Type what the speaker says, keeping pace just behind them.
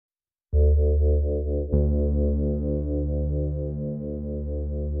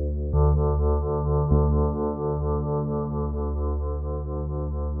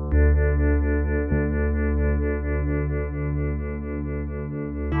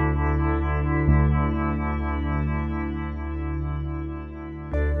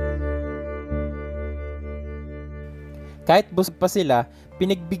Kahit busog pa sila,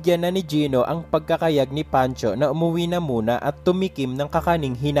 pinagbigyan na ni Gino ang pagkakayag ni Pancho na umuwi na muna at tumikim ng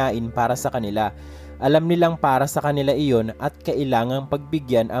kakaning hinain para sa kanila. Alam nilang para sa kanila iyon at kailangang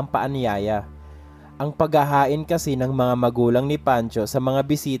pagbigyan ang paanyaya. Ang paghahain kasi ng mga magulang ni Pancho sa mga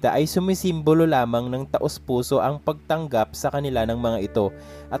bisita ay sumisimbolo lamang ng taos-puso ang pagtanggap sa kanila ng mga ito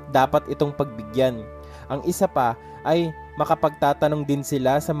at dapat itong pagbigyan. Ang isa pa ay makapagtatanong din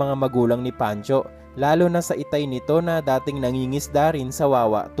sila sa mga magulang ni Pancho, lalo na sa itay nito na dating nangingisda rin sa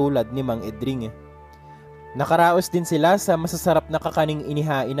Wawa tulad ni Mang Edring. Nakaraos din sila sa masasarap na kakaning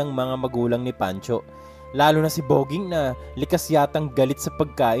inihain ng mga magulang ni Pancho, lalo na si Boging na likas yatang galit sa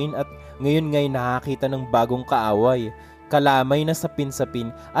pagkain at ngayon ngay nakakita ng bagong kaaway, kalamay na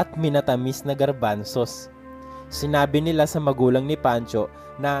sapin-sapin at minatamis na garbanzos. Sinabi nila sa magulang ni Pancho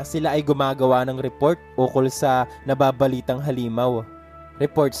na sila ay gumagawa ng report ukol sa nababalitang halimaw.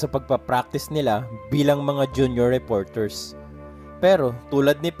 Report sa pagpapractice nila bilang mga junior reporters. Pero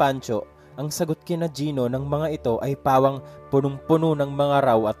tulad ni Pancho, ang sagot kina Gino ng mga ito ay pawang punong-puno ng mga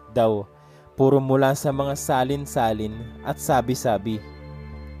raw at daw. Puro mula sa mga salin-salin at sabi-sabi.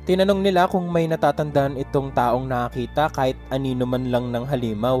 Tinanong nila kung may natatandaan itong taong nakakita kahit anino man lang ng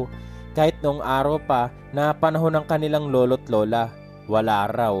halimaw. Kahit noong araw pa na panahon ng kanilang lolo't lola, wala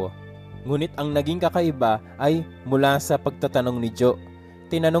raw. Ngunit ang naging kakaiba ay mula sa pagtatanong ni Joe.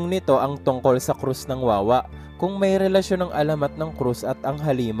 Tinanong nito ang tungkol sa Krus ng Wawa, kung may relasyon ng alamat ng Krus at ang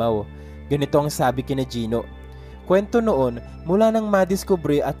halimaw. Ganito ang sabi kina Gino. Kwento noon, mula nang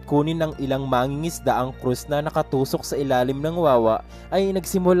madiskubre at kunin ng ilang mangingisda ang Krus na nakatusok sa ilalim ng Wawa, ay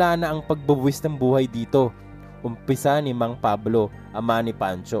nagsimula na ang pagbubuwis ng buhay dito. Umpisa ni Mang Pablo, ama ni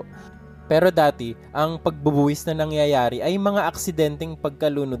Pancho. Pero dati, ang pagbubuwis na nangyayari ay mga aksidenteng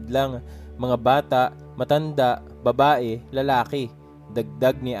pagkalunod lang. Mga bata, matanda, babae, lalaki.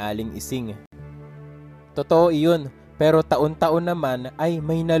 Dagdag ni Aling Ising. Totoo iyon, pero taon-taon naman ay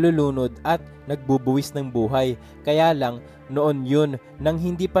may nalulunod at nagbubuwis ng buhay. Kaya lang, noon yun nang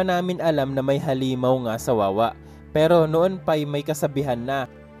hindi pa namin alam na may halimaw nga sa Wawa. Pero noon pa ay may kasabihan na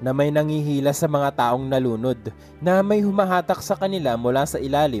may nangihila sa mga taong nalunod, na may humahatak sa kanila mula sa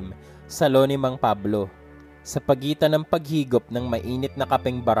ilalim, salo ni Mang Pablo. Sa pagitan ng paghigop ng mainit na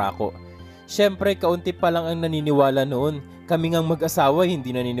kapeng barako. Siyempre, kaunti pa lang ang naniniwala noon. Kami ngang mag-asawa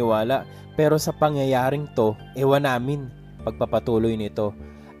hindi naniniwala. Pero sa pangyayaring to, ewan namin. Pagpapatuloy nito.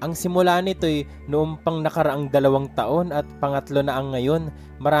 Ang simula nito ay noong pang nakaraang 2 taon at pangatlo na ang ngayon.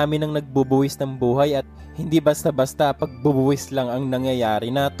 Marami nang nagbubuwis ng buhay at hindi basta-basta pagbubuwis lang ang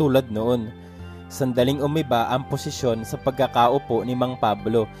nangyayari na tulad noon. Sandaling umiba ang posisyon sa pagkakaupo ni Mang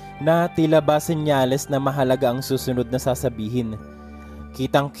Pablo na tila ba senyales na mahalaga ang susunod na sasabihin.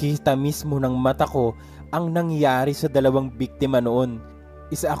 Kitang-kita mismo ng mata ko ang nangyari sa 2 biktima noon.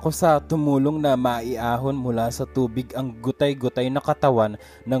 Isa ako sa tumulong na maiahon mula sa tubig ang gutay-gutay na katawan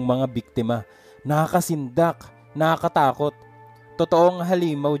ng mga biktima. Nakakasindak, nakakatakot. Totoong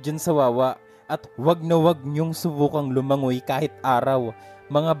halimaw dyan sa Wawa at wag na wag niyong subukang lumangoy kahit araw.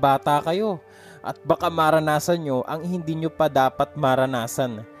 Mga bata kayo at baka maranasan nyo ang hindi nyo pa dapat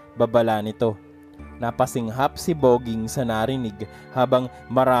maranasan. Babala nito. Napasinghap si Boging sa narinig habang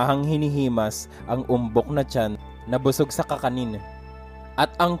marahang hinihimas ang umbok na tiyan na busog sa kakanin. At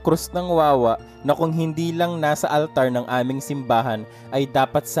ang Krus ng Wawa na kung hindi lang nasa altar ng aming simbahan ay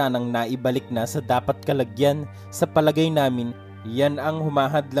dapat sanang naibalik na sa dapat kalagyan. Sa palagay namin, yan ang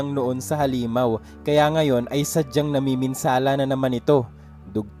humahadlang noon sa halimaw, kaya ngayon ay sadyang namiminsala na naman ito.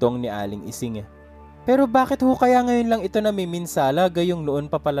 Dugtong ni Aling Ising. Pero bakit ho kaya ngayon lang ito namiminsala gayong noon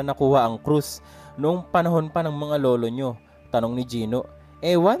pa pala nakuha ang Krus? Noong panahon pa ng mga lolo nyo? Tanong ni Gino.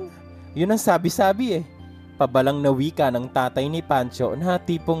 Ewan, yun ang sabi-sabi eh. Pabalang na wika ng tatay ni Pancho na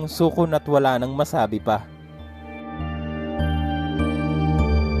tipong sukon at wala nang masabi pa.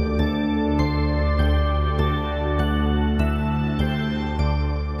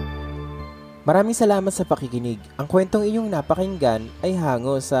 Maraming salamat sa pakikinig. Ang kwentong inyong napakinggan ay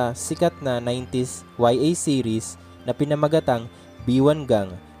hango sa sikat na 90s YA series na pinamagatang B1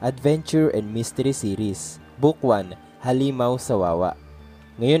 Gang Adventure and Mystery Series, Book 1, Halimaw sa Wawa.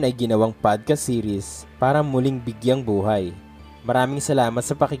 Ngayon ay ginawang podcast series para muling bigyang buhay. Maraming salamat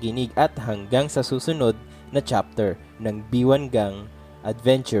sa pakikinig at hanggang sa susunod na chapter ng B1 Gang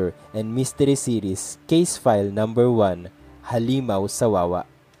Adventure and Mystery Series, Case File Number 1, Halimaw sa Wawa.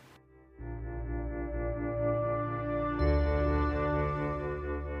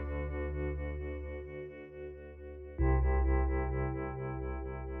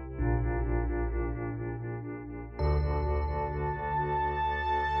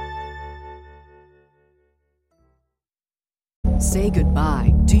 Say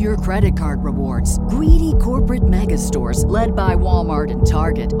goodbye to your credit card rewards. Greedy corporate mega stores, led by Walmart and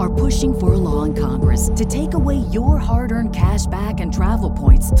Target, are pushing for a law in Congress to take away your hard-earned cash back and travel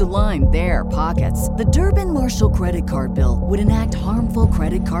points to line their pockets. The Durbin-Marshall credit card bill would enact harmful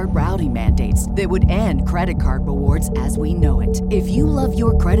credit card routing mandates that would end credit card rewards as we know it. If you love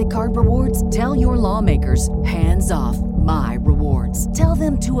your credit card rewards, tell your lawmakers, hands off my rewards. Tell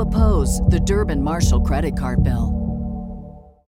them to oppose the Durbin-Marshall credit card bill.